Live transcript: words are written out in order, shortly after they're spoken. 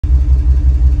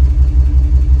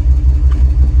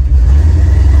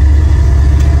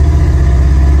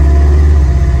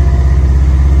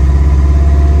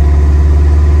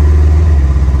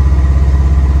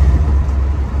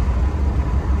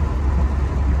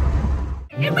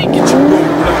and we get you rolling.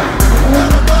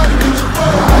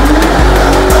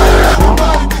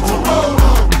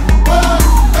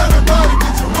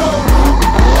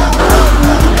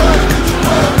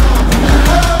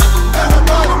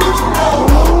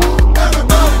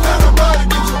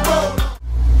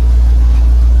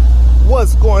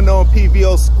 What's going on,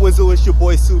 PVO Squizzle? It's your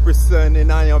boy Super Son,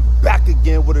 and I am back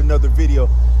again with another video.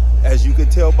 As you can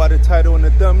tell by the title and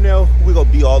the thumbnail, we're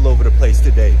gonna be all over the place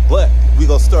today, but we're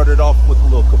gonna start it off with a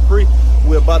little Capri.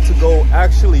 We're about to go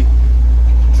actually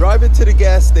drive it to the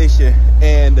gas station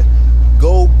and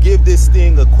go give this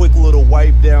thing a quick little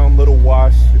wipe down, little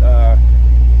wash.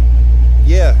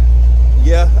 Yeah,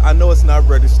 I know it's not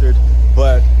registered,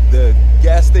 but the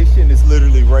gas station is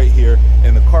literally right here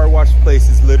and the car wash place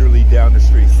is literally down the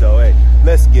street. So hey,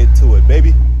 let's get to it,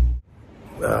 baby.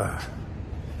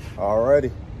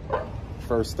 Alrighty,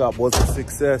 first stop was a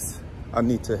success. I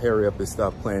need to hurry up and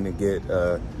stop playing and get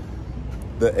the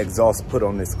exhaust put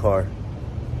on this car.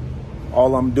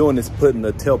 All I'm doing is putting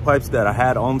the tailpipes that I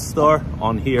had on Star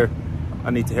on here.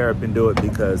 I need to hurry up and do it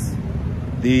because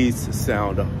these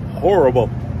sound horrible.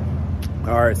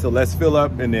 All right, so let's fill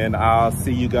up and then I'll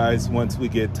see you guys once we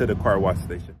get to the car wash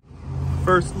station.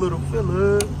 First little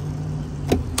fill up.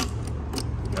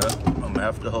 I'm gonna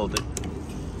have to hold it.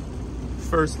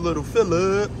 First little fill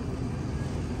up.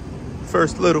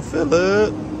 First little fill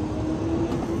up.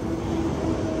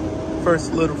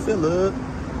 First little fill up.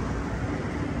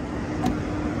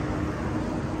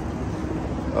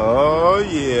 Oh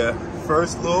yeah,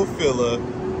 first little fill up.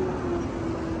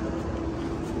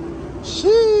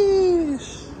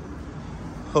 Sheesh.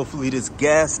 Hopefully this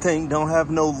gas tank don't have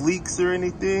no leaks or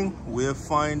anything. We'll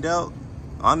find out.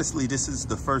 Honestly, this is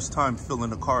the first time filling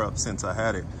the car up since I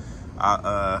had it.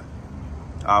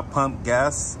 I pumped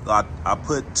gas. I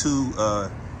put two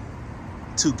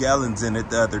gallons in it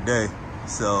the other day.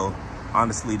 So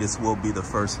honestly, this will be the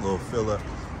first little fill up.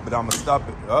 But I'm gonna stop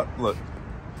it. Oh, look.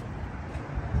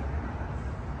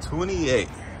 28.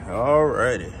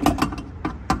 Alrighty.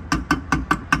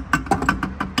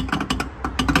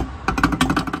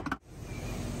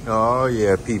 Oh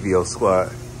yeah, PVO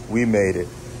squad, we made it.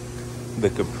 The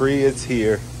Capri is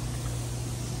here.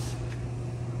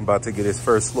 I'm about to get his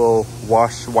first little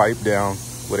wash, wipe down,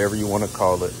 whatever you want to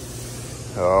call it.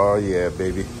 Oh yeah,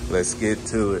 baby, let's get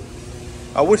to it.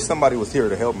 I wish somebody was here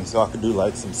to help me so I could do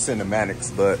like some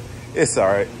cinematics, but it's all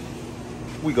right.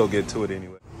 We go get to it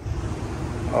anyway.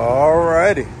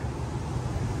 Alrighty.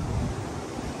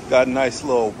 Got a nice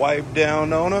little wipe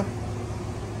down on her.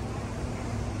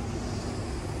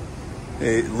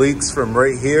 It leaks from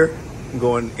right here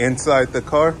going inside the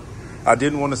car. I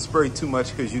didn't want to spray too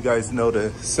much because you guys know the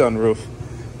sunroof,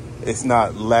 it's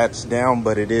not latched down,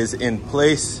 but it is in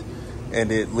place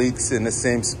and it leaks in the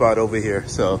same spot over here.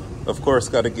 So of course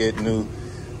got to get new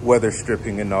weather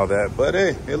stripping and all that, but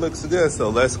hey, it looks good. So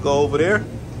let's go over there,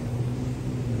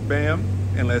 bam,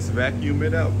 and let's vacuum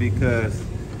it out because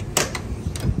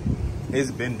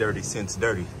it's been dirty since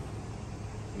dirty.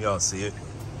 Y'all see it.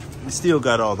 We still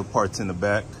got all the parts in the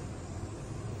back.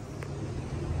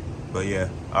 But yeah,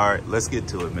 all right, let's get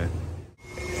to it, man.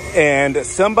 And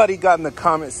somebody got in the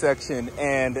comment section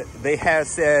and they had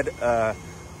said,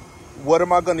 what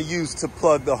am I gonna use to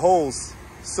plug the holes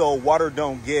so water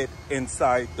don't get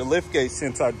inside the liftgate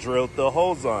since I drilled the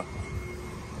holes on?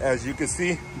 As you can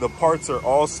see, the parts are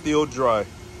all still dry.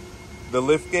 The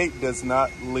liftgate does not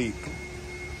leak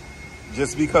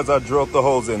just because I drilled the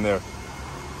holes in there.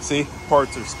 See,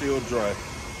 parts are still dry.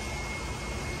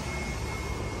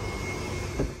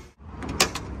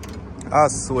 I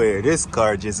swear, this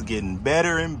car just getting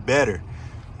better and better.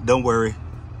 Don't worry,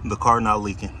 the car not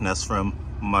leaking. That's from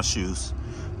my shoes.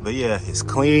 But yeah, it's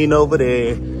clean over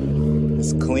there.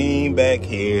 It's clean back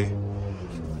here.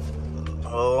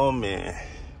 Oh man.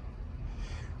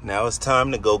 Now it's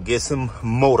time to go get some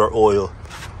motor oil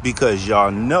because y'all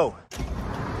know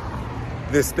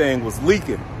this thing was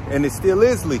leaking. And it still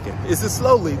is leaking. It's a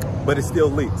slow leak, but it still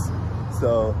leaks.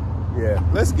 So yeah,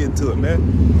 let's get to it, man.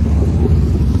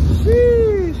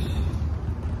 Sheesh.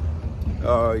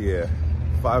 Oh yeah,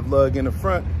 5 lug in the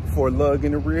front, 4 lug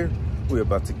in the rear. We're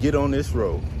about to get on this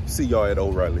road. See y'all at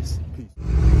O'Reilly's. Peace.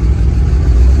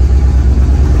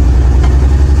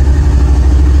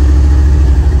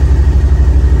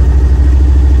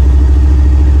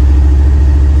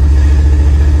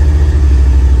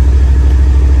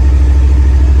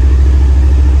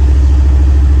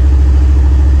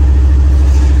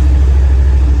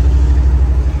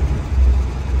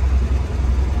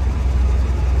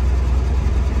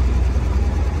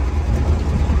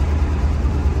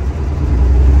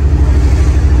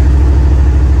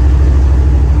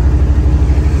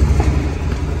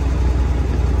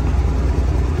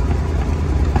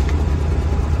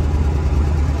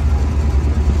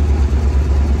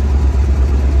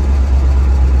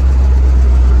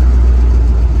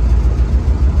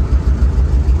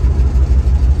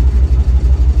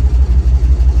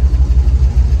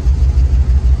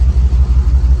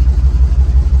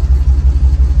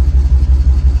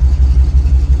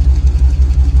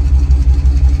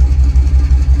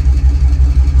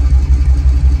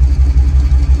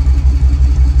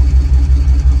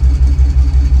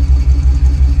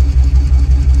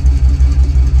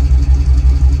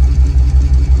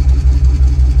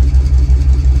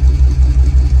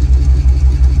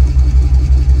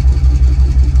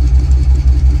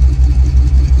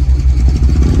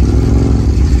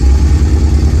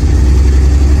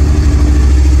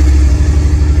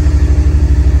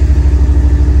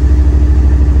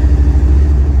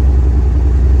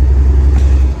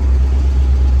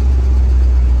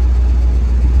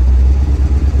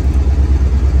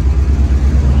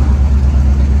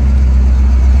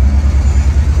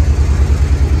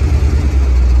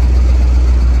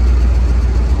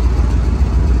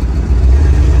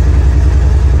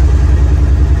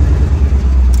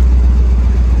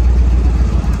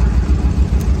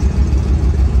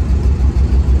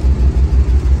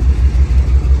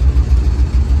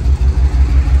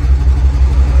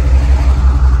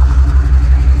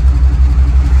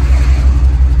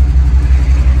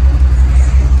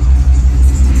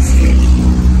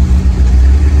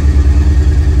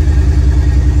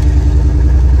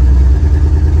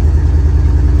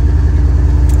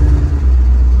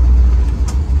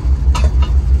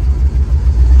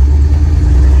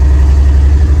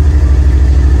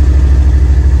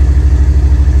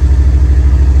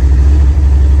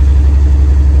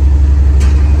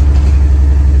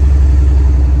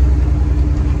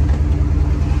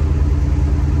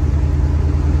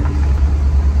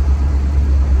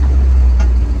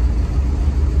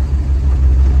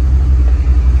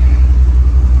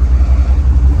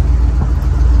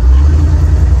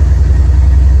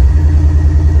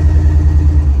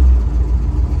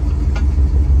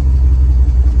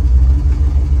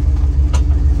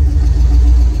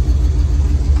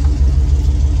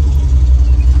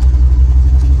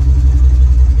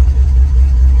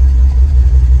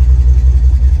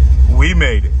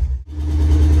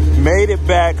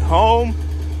 back home.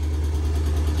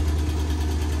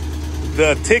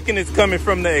 The ticking is coming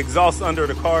from the exhaust under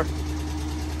the car.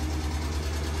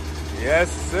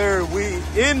 Yes, sir. We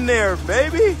in there,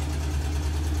 baby.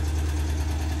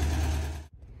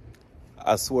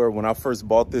 I swear, when I first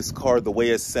bought this car, the way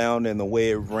it sounded and the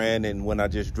way it ran, and when I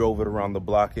just drove it around the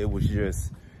block,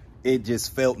 it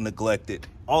just felt neglected.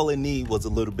 All it needed was a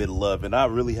little bit of love, and I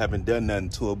really haven't done nothing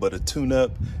to it but a tune-up,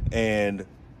 and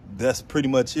that's pretty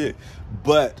much it.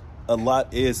 But a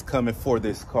lot is coming for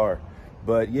this car.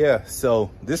 But yeah,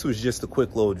 so this was just a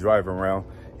quick little drive around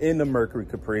in the Mercury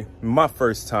Capri. My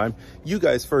first time, you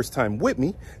guys' first time with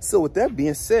me. So with that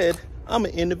being said, I'm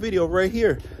gonna end the video right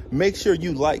here. Make sure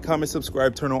you like, comment,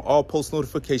 subscribe, turn on all post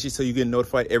notifications so you get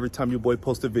notified every time your boy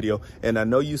posts a video. And I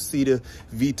know you see the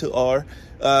V to R,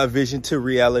 vision to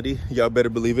reality. Y'all better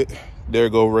believe it. There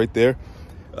it go right there.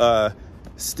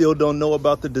 Still don't know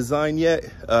about the design yet.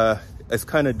 It's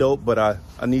kind of dope, but I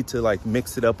need to like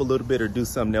mix it up a little bit or do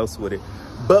something else with it.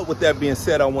 But with that being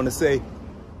said, I want to say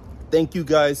thank you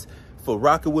guys for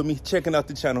rocking with me, checking out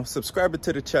the channel, subscribing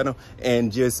to the channel,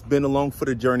 and just been along for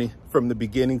the journey from the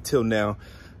beginning till now.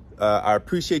 I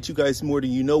appreciate you guys more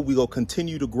than you know. We gonna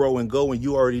continue to grow and go, and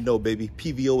you already know, baby,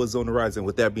 PVO is on the rise. And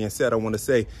with that being said, I want to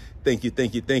say thank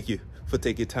you for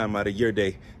taking time out of your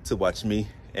day to watch me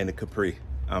and the Capri.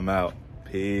 I'm out.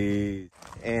 Peace.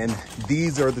 And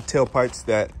these are the tailpipes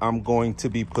that I'm going to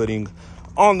be putting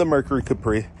on the Mercury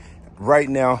Capri. Right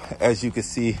now, as you can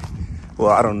see,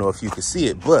 well, I don't know if you can see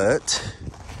it, but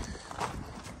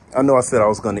I know I said I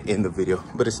was going to end the video,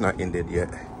 but it's not ended yet.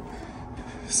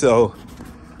 So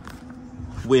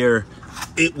where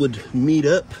it would meet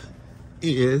up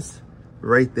is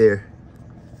right there.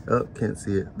 Oh, can't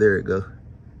see it. There it go.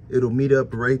 It'll meet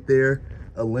up right there.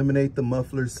 Eliminate the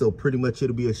mufflers, so pretty much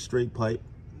it'll be a straight pipe,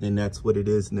 and that's what it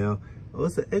is now. Oh,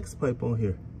 it's an X pipe on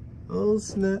here. Oh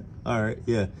snap. All right,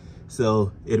 yeah,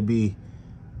 so it'll be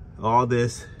all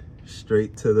this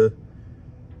straight to the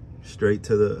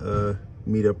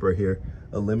meet up right here.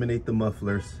 Eliminate the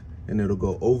mufflers, and it'll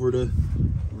go over the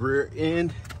rear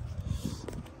end,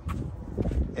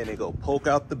 and it go poke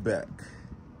out the back.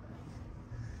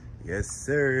 Yes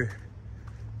sir.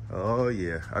 Oh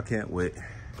yeah, I can't wait.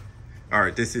 All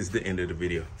right, this is the end of the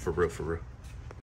video, for real, for real.